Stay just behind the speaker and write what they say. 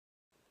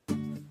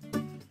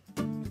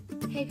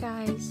Hey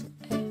guys,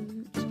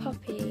 it's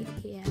Poppy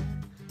here.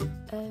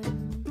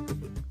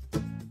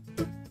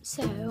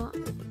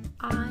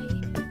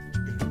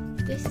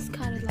 This is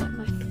kind of like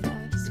my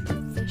first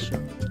official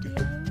video.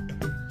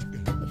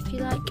 I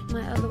feel like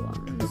my other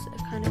ones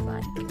are kind of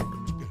like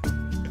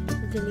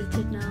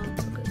deleted now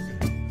because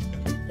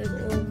they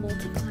were all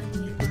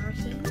mortifyingly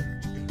embarrassing.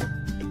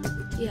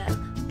 Yeah,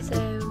 so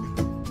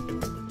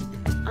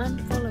I'm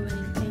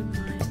following in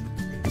my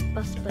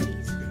bus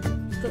buddy's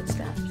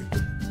footsteps.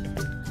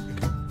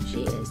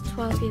 She is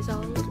 12 years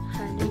old,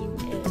 her name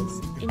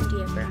is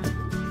India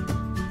Brown.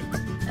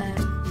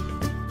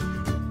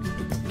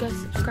 Go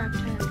subscribe to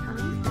her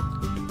account.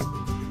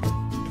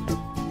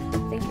 I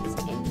think it's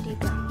Indy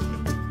Brown.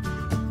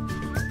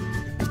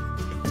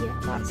 Yeah,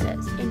 that's it,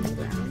 it's Indy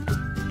Brown.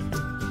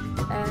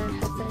 Her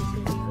first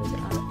video was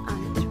out and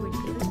it's really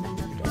good, I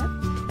loved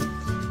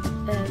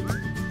it.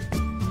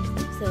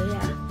 So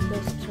yeah, go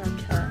subscribe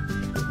to her.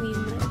 We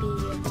might be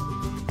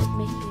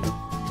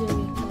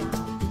doing a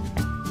collab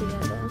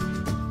together,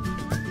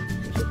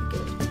 which would be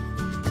good.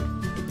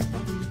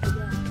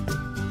 Yeah,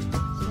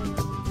 so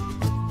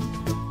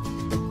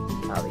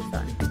that'll be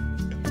fun.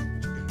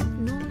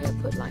 Normally I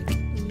put like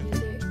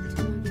music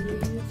to my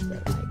videos,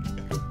 but like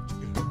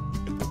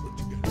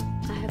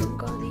I haven't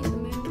got any at the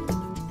moment.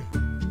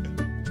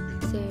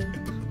 So,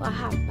 well, I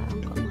have, but I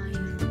haven't got my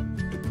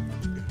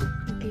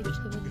computer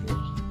with me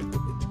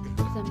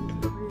because I'm in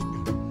my room.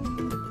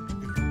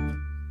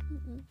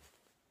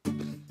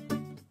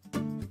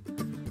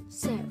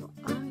 So,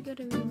 I'm going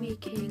to be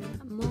making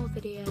more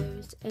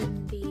videos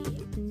in the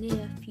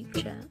near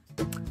future.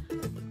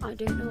 I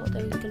don't know what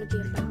those are going to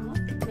be about.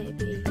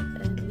 Maybe me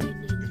and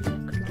India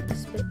could like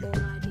spitball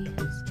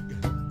ideas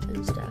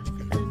and stuff.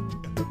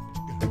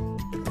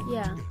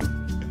 Yeah.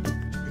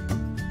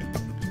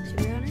 To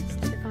be honest,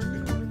 if I'm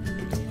in one of her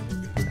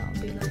videos, that'll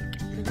be like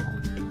an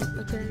honour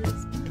because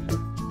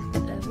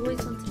I've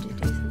always wanted to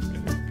do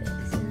something like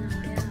this and now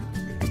I am.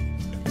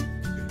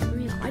 I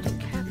mean, I don't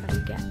care if I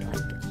don't get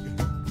like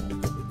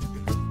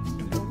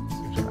 1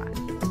 subscriber,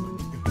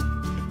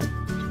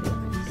 to be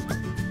honest.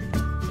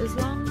 As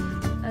long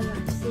as I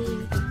see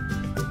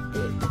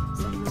that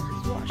someone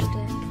has watched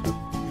it,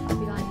 I'll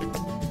be like,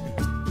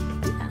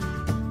 yeah.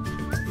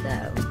 So,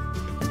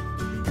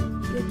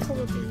 you'll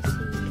probably see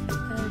a video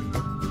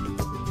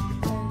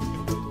on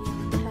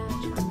her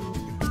channel,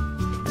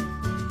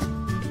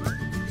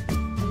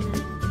 and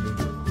then a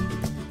video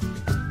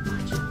on my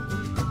channel.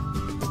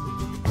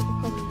 We'll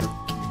probably like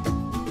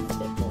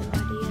spitball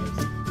ideas,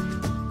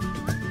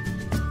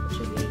 which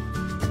will be good.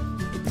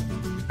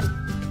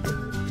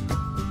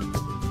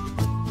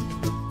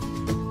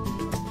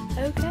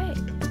 Okay,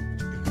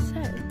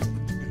 so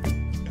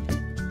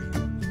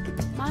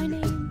my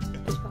name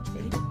is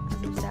Poppy, as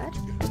I've said.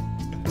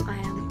 I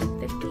am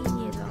 15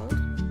 years old.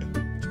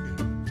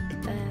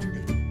 I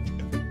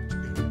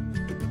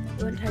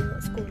won't tell you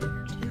what school I go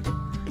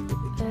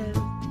to.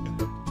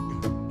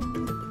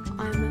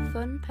 I'm a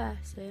fun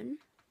person,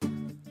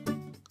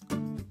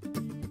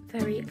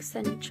 very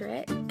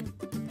eccentric,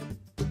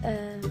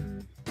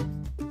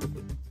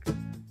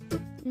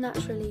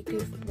 naturally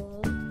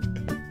goofball,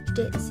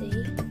 ditzy,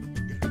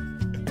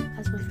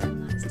 as my friend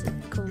likes to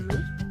call me.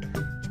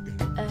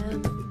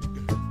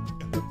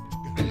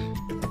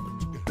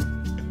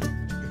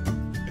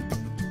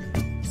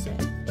 So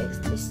it's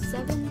the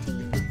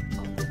 17th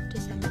of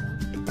December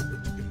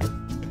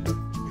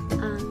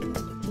and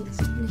it's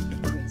nearly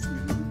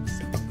Christmas.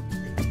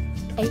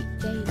 8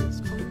 days,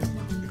 oh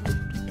my god,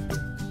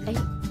 8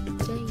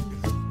 days,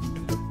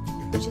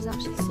 which is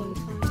actually so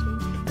exciting.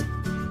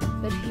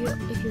 But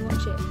if you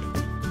watch it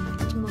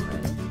like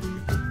tomorrow,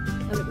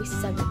 it'll be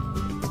 7 days.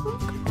 Oh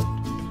god.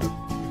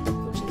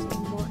 Which is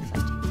even more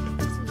exciting.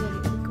 This is only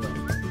a week away.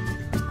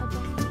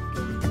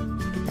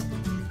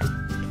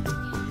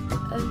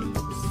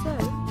 So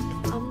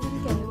I'm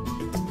gonna go.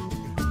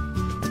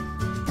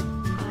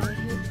 I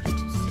hope to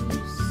see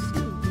you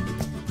soon.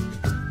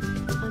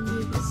 And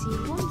maybe see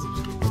you once.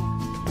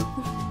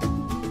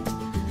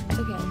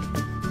 Okay.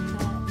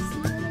 See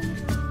you later.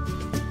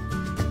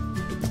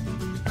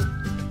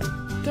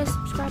 Go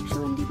subscribe to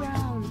Indy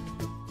Brown.